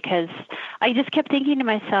Monday because I just kept thinking to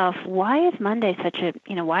myself, why is Monday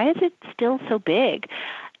why is it still so big?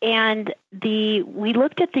 And we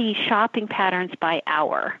looked at the shopping patterns by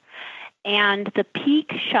hour, and the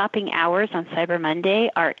peak shopping hours on Cyber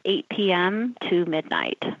Monday are 8 p.m. to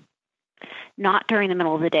midnight. Not during the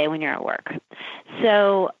middle of the day when you're at work.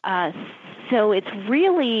 So it's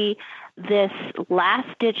really this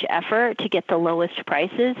last-ditch effort to get the lowest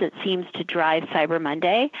prices that seems to drive Cyber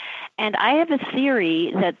Monday. And I have a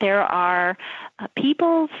theory that there are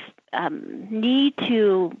people's need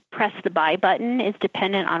to press the buy button is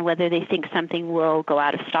dependent on whether they think something will go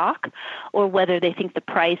out of stock or whether they think the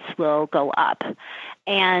price will go up.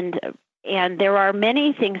 And there are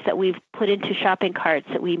many things that we've put into shopping carts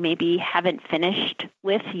that we maybe haven't finished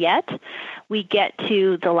with yet. We get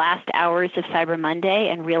to the last hours of Cyber Monday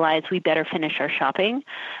and realize we better finish our shopping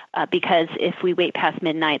because if we wait past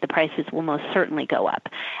midnight, the prices will most certainly go up.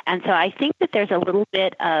 And so I think that there's a little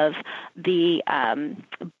bit of the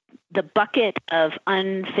bucket of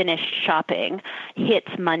unfinished shopping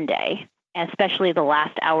hits Monday, especially the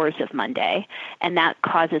last hours of Monday, and that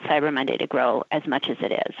causes Cyber Monday to grow as much as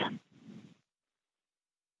it is.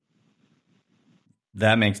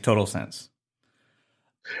 That makes total sense.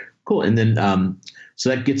 Cool. And then, so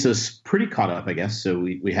that gets us pretty caught up, I guess. So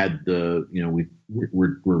we had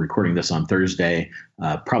we're recording this on Thursday,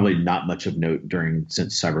 probably not much of note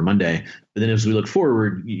since Cyber Monday. But then as we look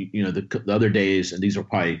forward, the other days, and these will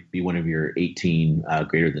probably be one of your 18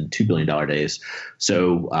 greater than $2 billion days.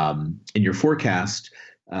 So in your forecast,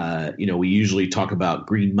 we usually talk about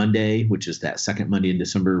Green Monday, which is that second Monday in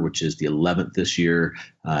December, which is the 11th this year.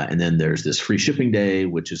 And then there's this free shipping day,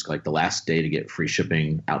 which is like the last day to get free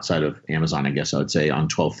shipping outside of Amazon, I guess I would say, on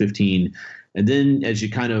 12/15. And then as you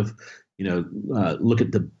kind of, look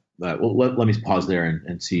at the, let me pause there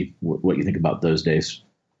and see what you think about those days.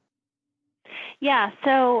 Yeah.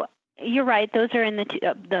 So you're right. Those are in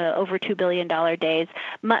the over $2 billion days.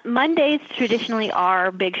 Mondays traditionally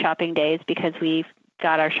are big shopping days because we've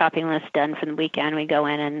got our shopping list done for the weekend. We go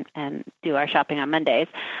in and do our shopping on Mondays.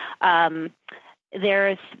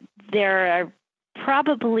 There are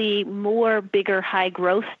probably more bigger high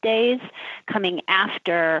growth days coming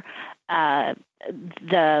after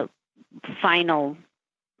the final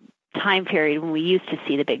time period when we used to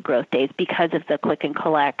see the big growth days because of the click and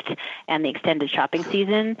collect and the extended shopping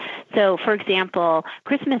season. So, for example,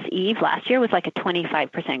 Christmas Eve last year was like a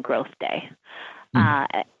 25% growth day.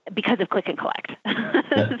 Because of click and collect.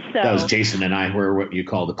 That was Jason and I, were what you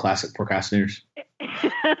call the classic procrastinators.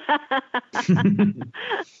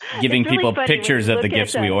 Giving people pictures of the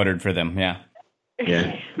gifts we ordered for them. Yeah.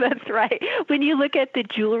 Yeah. That's right. When you look at the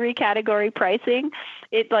jewelry category pricing,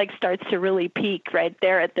 it like starts to really peak right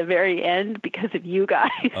there at the very end because of you guys.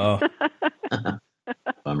 Oh.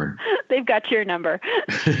 Bummer. They've got your number.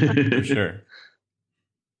 For sure.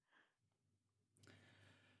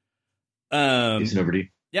 Jason, over to you.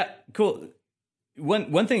 Yeah, cool.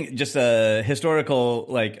 One thing, just a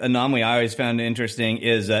historical anomaly I always found interesting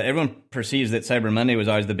is everyone perceives that Cyber Monday was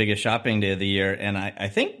always the biggest shopping day of the year, and I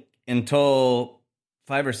think until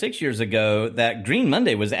 5 or 6 years ago that Green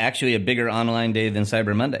Monday was actually a bigger online day than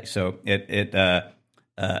Cyber Monday. So it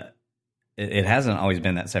hasn't always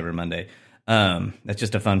been that Cyber Monday. That's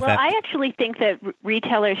just a fun fact. I actually think that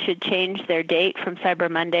retailers should change their date from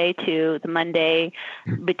Cyber Monday to the Monday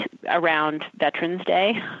around Veterans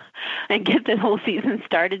Day and get the whole season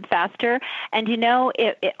started faster. And,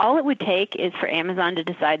 all it would take is for Amazon to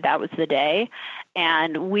decide that was the day,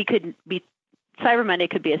 and we could be Cyber Monday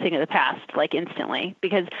could be a thing of the past, like instantly,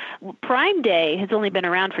 because Prime Day has only been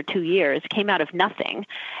around for 2 years, came out of nothing,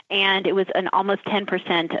 and it was an almost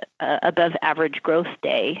 10% above average growth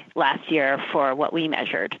day last year for what we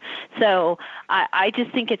measured. So I just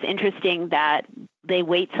think it's interesting that they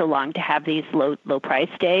wait so long to have these low price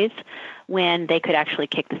days when they could actually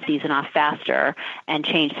kick the season off faster and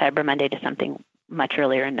change Cyber Monday to something much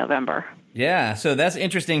earlier in November. Yeah, so that's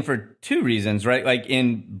interesting for two reasons, right? Like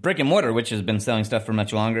in brick and mortar, which has been selling stuff for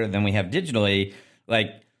much longer than we have digitally,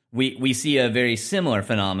 we see a very similar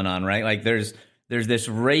phenomenon, right? Like there's this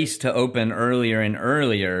race to open earlier and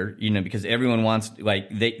earlier, because everyone wants,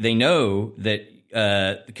 they know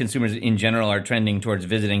that consumers in general are trending towards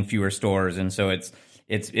visiting fewer stores, and so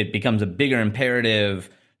it becomes a bigger imperative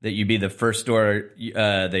that you be the first store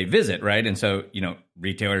they visit, right? And so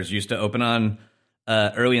retailers used to open on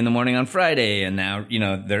early in the morning on Friday, and now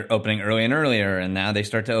they're opening early and earlier, and now they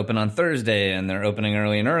start to open on Thursday, and they're opening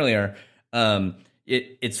early and earlier.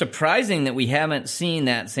 It's surprising that we haven't seen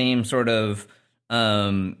that same sort of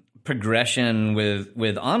progression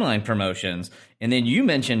with online promotions. And then you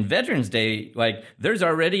mentioned Veterans Day. Like, there's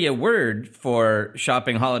already a word for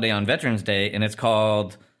shopping holiday on Veterans Day, and it's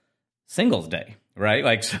called Singles Day. Right,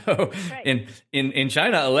 right. In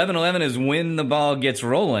China, 11/11 is when the ball gets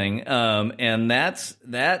rolling, and that's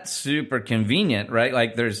super convenient, right?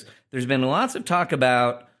 Like there's been lots of talk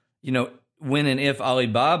about when and if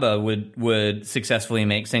Alibaba would successfully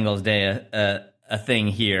make Singles Day a thing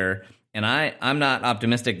here, and I'm not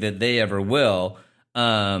optimistic that they ever will.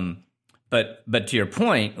 But to your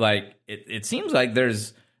point, it seems like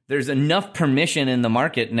there's there's enough permission in the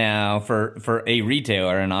market now for a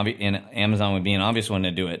retailer, and Amazon would be an obvious one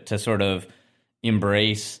to do it, to sort of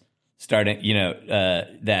embrace starting,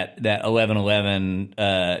 that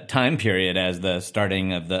 11/11 time period as the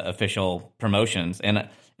starting of the official promotions. And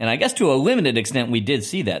I guess to a limited extent, we did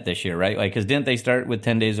see that this year, right? Like, because didn't they start with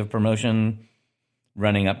 10 days of promotion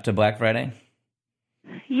running up to Black Friday?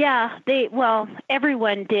 Yeah,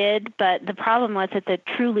 everyone did, but the problem was that the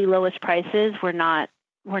truly lowest prices were not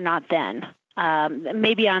then.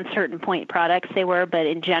 Maybe on certain point products they were, but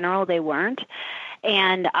in general they weren't.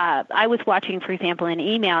 And I was watching, for example, in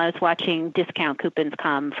email, I was watching discount coupons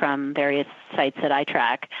come from various sites that I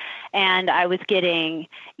track. And I was getting,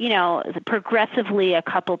 progressively a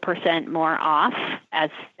couple % more off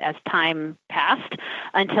as time passed,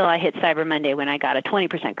 until I hit Cyber Monday, when I got a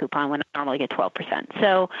 20% coupon when I normally get 12%.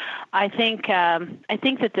 So I think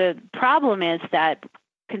that the problem is that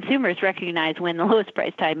consumers recognize when the lowest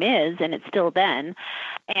price time is, and it's still then.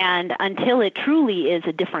 And until it truly is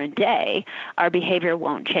a different day, our behavior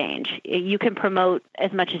won't change. You can promote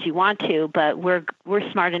as much as you want to, but we're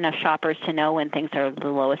smart enough shoppers to know when things are the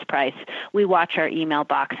lowest price. We watch our email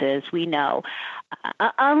boxes. We know.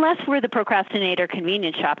 Unless we're the procrastinator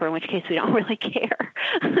convenience shopper, in which case we don't really care.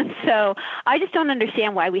 So I just don't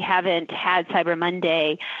understand why we haven't had Cyber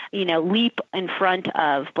Monday, leap in front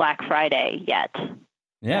of Black Friday yet.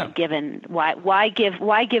 Yeah. Given why give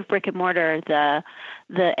brick and mortar the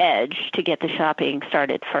edge to get the shopping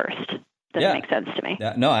started first? Doesn't make sense to me.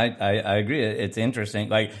 Yeah. No, I agree. It's interesting.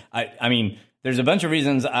 Like, I mean, there's a bunch of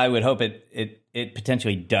reasons I would hope it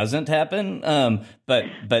potentially doesn't happen. But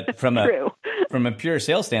from a pure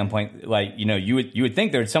sales standpoint, like, you would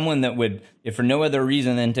think there's someone that would, if for no other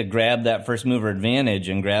reason than to grab that first mover advantage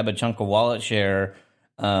and grab a chunk of wallet share,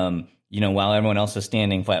 while everyone else is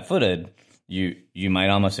standing flat-footed. You might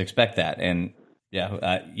almost expect that. And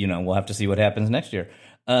we'll have to see what happens next year.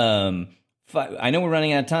 I know we're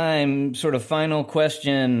running out of time. Sort of final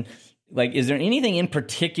question, like, is there anything in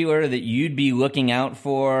particular that you'd be looking out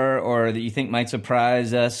for, or that you think might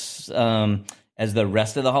surprise us as the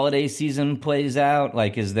rest of the holiday season plays out?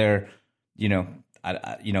 Like, is there,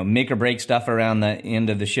 make or break stuff around the end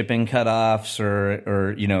of the shipping cutoffs,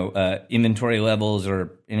 or inventory levels,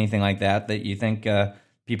 or anything like that you think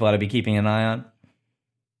people ought to be keeping an eye on?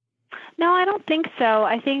 No, I don't think so.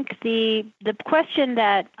 I think the question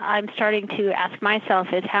that I'm starting to ask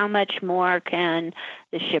myself is, how much more can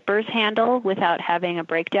the shippers handle without having a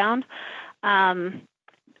breakdown?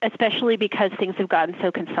 Especially because things have gotten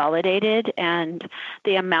so consolidated, and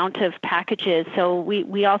the amount of packages. So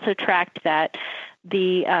we also tracked that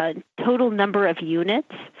the total number of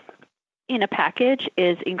units in a package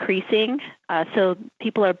is increasing. So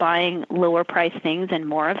people are buying lower price things and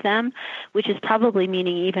more of them, which is probably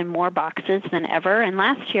meaning even more boxes than ever. And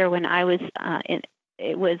last year when I was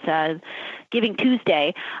it was Giving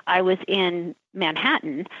Tuesday, I was in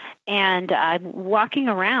Manhattan, and I'm walking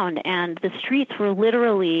around, and the streets were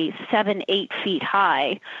literally 7-8 feet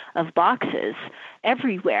high of boxes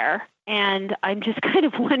everywhere. And I'm just kind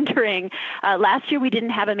of wondering, last year we didn't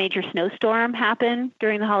have a major snowstorm happen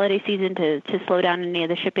during the holiday season to slow down any of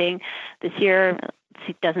the shipping. This year,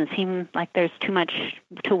 it doesn't seem like there's too much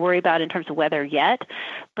to worry about in terms of weather yet.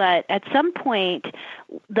 But at some point,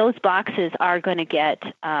 those boxes are going to get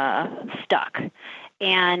stuck.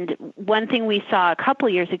 And one thing we saw a couple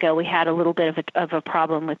years ago, we had a little bit of a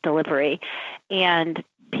problem with delivery, and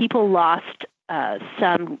people lost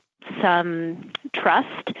some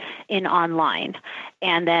trust in online,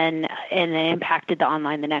 and then impacted the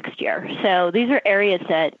online the next year. So these are areas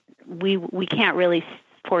that we can't really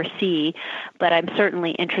foresee, but I'm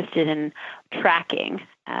certainly interested in tracking.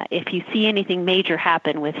 If you see anything major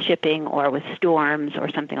happen with shipping or with storms or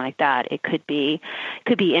something like that, it could be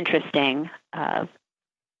interesting. Have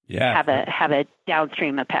a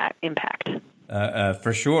downstream impact.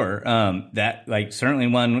 For sure. That, like, certainly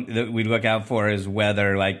one that we'd look out for is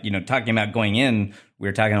weather. Like, talking about going in, we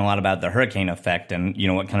were talking a lot about the hurricane effect, and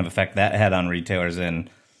what kind of effect that had on retailers in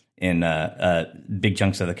big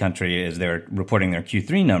chunks of the country as they're reporting their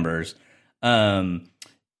Q3 numbers. The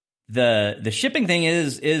shipping thing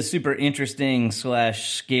is super interesting /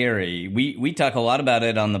 scary. We talk a lot about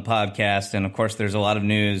it on the podcast, and of course, there's a lot of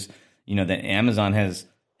news. That Amazon has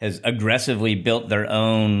aggressively built their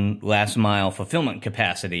own last mile fulfillment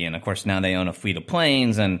capacity. And of course, now they own a fleet of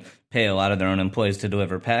planes and pay a lot of their own employees to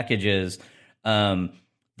deliver packages. The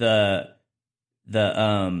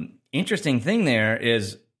interesting thing there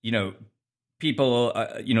is, people,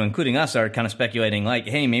 including us, are kind of speculating like,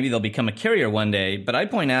 hey, maybe they'll become a carrier one day. But I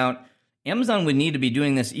point out, Amazon would need to be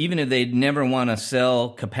doing this even if they'd never want to sell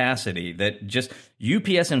capacity. That just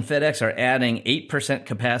UPS and FedEx are adding 8%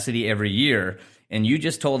 capacity every year, and you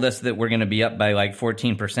just told us that we're going to be up by like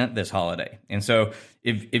 14% this holiday. And so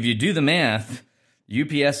if you do the math,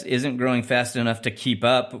 UPS isn't growing fast enough to keep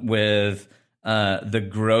up with the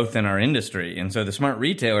growth in our industry. And so the smart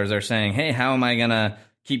retailers are saying, hey, how am I going to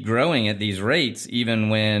keep growing at these rates even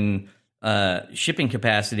when shipping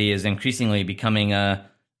capacity is increasingly becoming a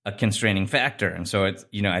constraining factor? And so it's,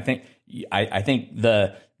 I think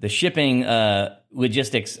the shipping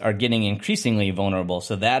logistics are getting increasingly vulnerable.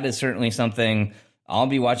 So that is certainly something I'll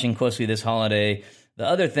be watching closely this holiday. The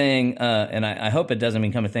other thing, and I hope it doesn't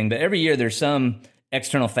become a thing, but every year there's some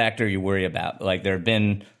external factor you worry about. Like there have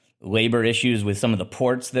been labor issues with some of the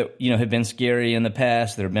ports that have been scary in the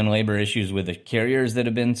past. There have been labor issues with the carriers that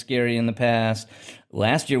have been scary in the past.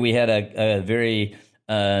 Last year we had a very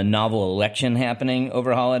novel election happening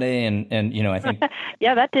over holiday, and I think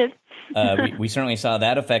yeah, that did. we certainly saw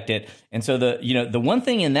that affect it. And so the one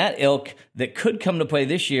thing in that ilk that could come to play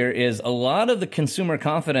this year is a lot of the consumer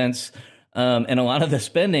confidence and a lot of the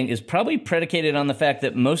spending is probably predicated on the fact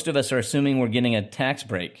that most of us are assuming we're getting a tax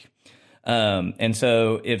break. And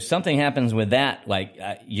so if something happens with that,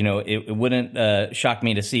 it wouldn't shock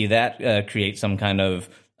me to see that create some kind of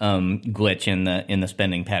glitch in the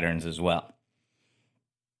spending patterns as well.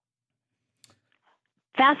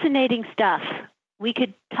 Fascinating stuff. We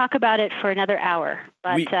could talk about it for another hour,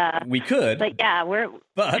 but we could. But yeah,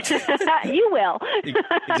 But you will.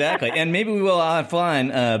 Exactly, and maybe we will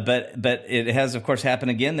offline. But it has, of course,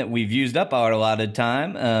 happened again that we've used up our allotted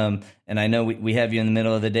time. And I know we have you in the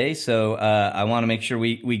middle of the day, so I want to make sure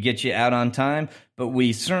we get you out on time. But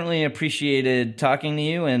we certainly appreciated talking to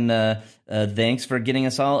you, and thanks for getting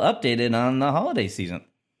us all updated on the holiday season.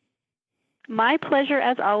 My pleasure,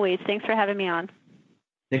 as always. Thanks for having me on.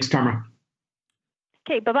 Thanks, Tamara.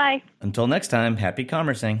 Okay, bye-bye. Until next time, happy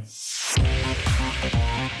commercing.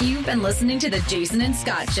 You've been listening to The Jason and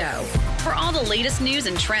Scott Show. For all the latest news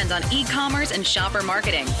and trends on e-commerce and shopper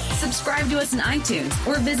marketing, subscribe to us in iTunes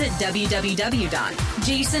or visit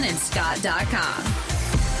www.jasonandscott.com.